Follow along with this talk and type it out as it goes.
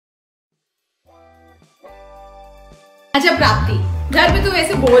अच्छा प्राप्ति, घर पे तू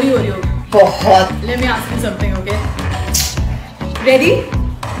वैसे बोर ही हो रही होगी बहुत। Let me ask you something, okay? Ready?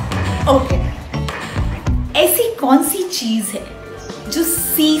 Okay. ऐसी कौन सी चीज है जो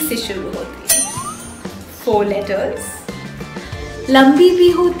सी से शुरू होती है? 4 letters, लंबी भी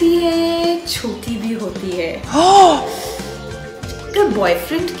होती है, छोटी भी होती है। अगर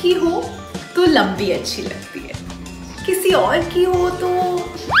बॉयफ्रेंड की हो तो लंबी अच्छी लगती है, किसी और की हो तो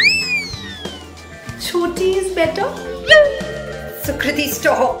छोटी is better. Sukriti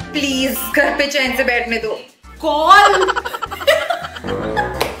stop please, घर पे चैन से बैठने दो। कॉल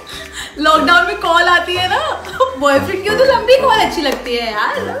लॉकडाउन में कॉल आती है ना, बॉयफ्रेंड की हो तो लंबी कॉल अच्छी लगती है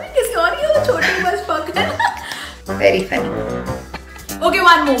यार, किसी और की हो तो छोटी बस पकड़। Very funny. Okay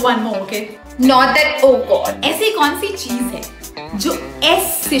one more, okay? Not that, O God. ऐसी कौन सी चीज है जो एस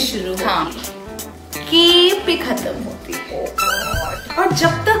से शुरू होती है, के पे खत्म होती है, और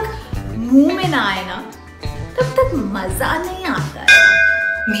जब तक मुंह में ना आए ना तब तक मजा नहीं आता है?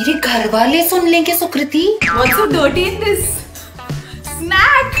 मेरे घर वाले सुन लेंगे सुकृति। What's so dirty in this?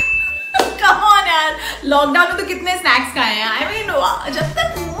 Snack? Come on यार, लॉकडाउन में तो कितने स्नैक्स खाए हैं। I mean, जब तक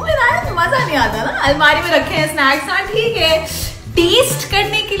मुंह में ना आए तो मजा नहीं आता ना। अलमारी में रखे हैं स्नैक्स, हाँ ठीक है, टेस्ट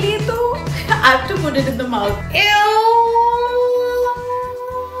करने के लिए तो I have to put it in the mouth.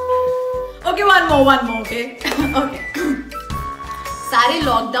 Okay, one more, okay? Okay. सारे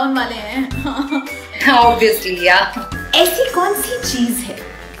लॉकडाउन वाले हैं। Obviously, yeah. ऐसी कौन सी चीज है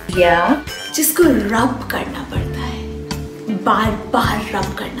Yeah. जिसको रब करना पड़ता है, बार बार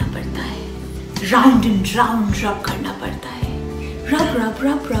रब करना पड़ता है, राउंड एंड राउंड रब करना पड़ता है, रब रब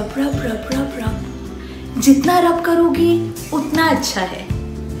रब रब रब रब रब रब। जितना रब करोगी उतना अच्छा है,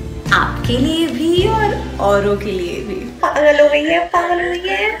 आपके लिए भी और औरों के लिए भी। पागल हो गई है, पागल हो गई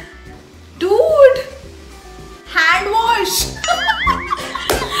है। Dude, hand wash.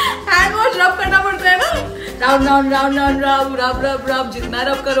 Hand wash रब करना पड़ता है ना, राउंड राउंड राउंड राउंड रब रब रब रब, जितना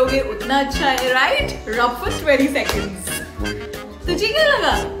रब करोगे उतना अच्छा है, राइट? रब फॉर 20 seconds। तुझे क्या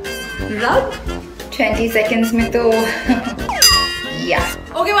लगा? रब 20 seconds में तो या।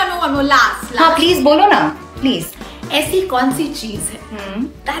 Okay one more, last। हाँ प्लीज बोलो ना, प्लीज। ऐसी कौन सी चीज है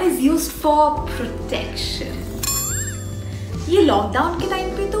that is used for protection? ये लॉकडाउन के टाइम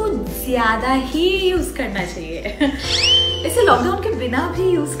पे तो ज्यादा ही यूज करना चाहिए। वैसे लॉकडाउन के बिना भी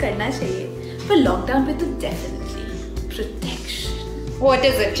यूज करना चाहिए, पर लॉकडाउन पे तो definitely protection. What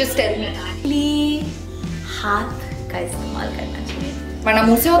is it? Just tell me. हाथ का इस्तेमाल करना चाहिए, वरना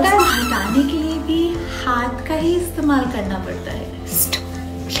मुंह से होता है। हटाने के लिए भी हाथ का ही इस्तेमाल करना पड़ता है।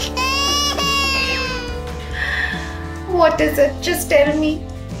 What is it? Just tell me.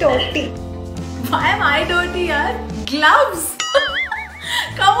 Dirty. Why am I dirty यार? Gloves.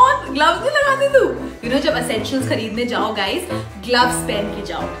 Come on, gloves नहीं लगाती तू? You know जब essentials खरीदने जाओ guys, gloves पहन के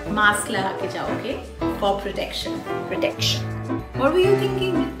जाओ, मास्क लगा के जाओ, okay? For protection. Protection. What were you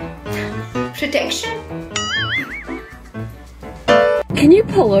thinking? Protection. Can you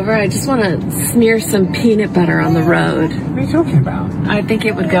pull over? I just want to smear some peanut butter on the road. What are you talking about? I think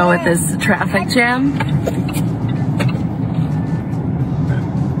it would go with this traffic jam.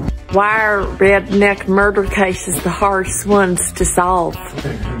 Why are redneck murder cases the hardest ones to solve?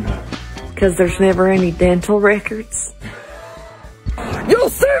 Because there's never any dental records.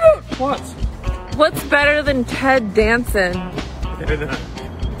 You'll see it! What? What's better than Ted dancing?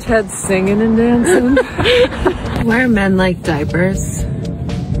 Ted singing and dancing? Why are men like diapers?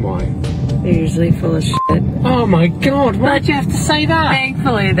 Why? They're usually full of shit. Oh my god, why'd you have to say that?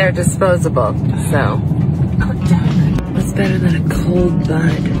 Thankfully, they're disposable, so. God damn it. What's better than a cold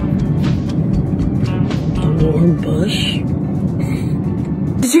bud? A warm bush?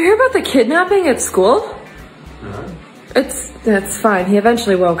 Did you hear about the kidnapping at school? No. That's fine. He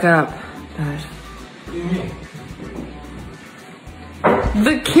eventually woke up. But... What do you mean?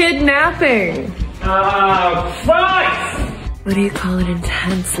 The kidnapping! Oh, fuck! What do you call an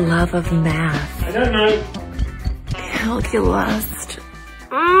intense love of math? I don't know. Calculus.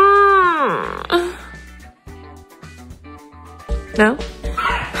 No?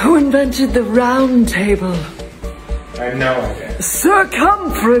 Who invented the round table? I have no idea.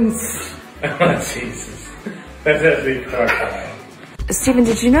 Circumference! Oh, Jesus. That's actually horrifying. Stephen,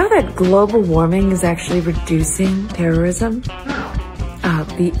 did you know that global warming is actually reducing terrorism?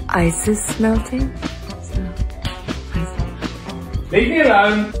 The ice is melting. Leave me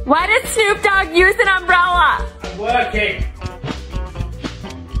alone. Why did Snoop Dogg use an umbrella? I'm working.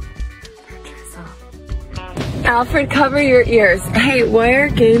 Alfred, cover your ears. Hey, why are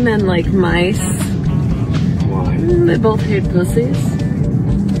gay men like mice? Why? They both hate pussies.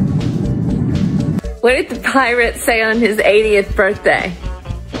 What did the pirate say on his 80th birthday?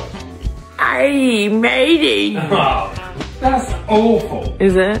 Aye, matey. Oh. That's awful.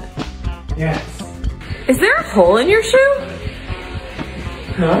 Is it? Yes. Is there a hole in your shoe?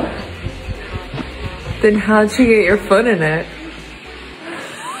 No? Then how'd you get your foot in it?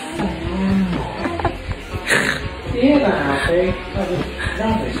 Yeah, that happy.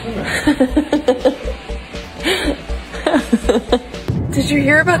 That was rubbish, Did you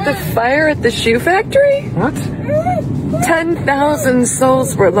hear about the fire at the shoe factory? What? 10,000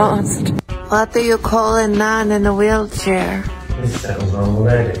 souls were lost. What do you call a nun in a wheelchair? This sounds wrong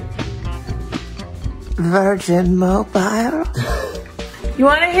already. Virgin Mobile. You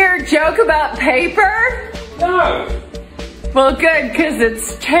want to hear a joke about paper? No! Well, good, because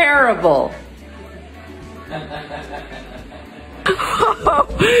it's terrible.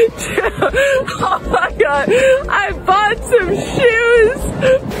 Oh my God, I bought some shoes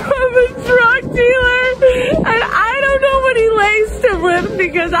from a drug dealer and I don't know what he laced them with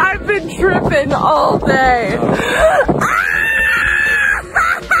because I've been tripping all day.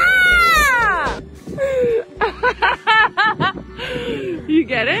 You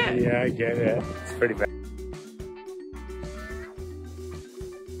get it? Yeah, I get it. It's pretty bad.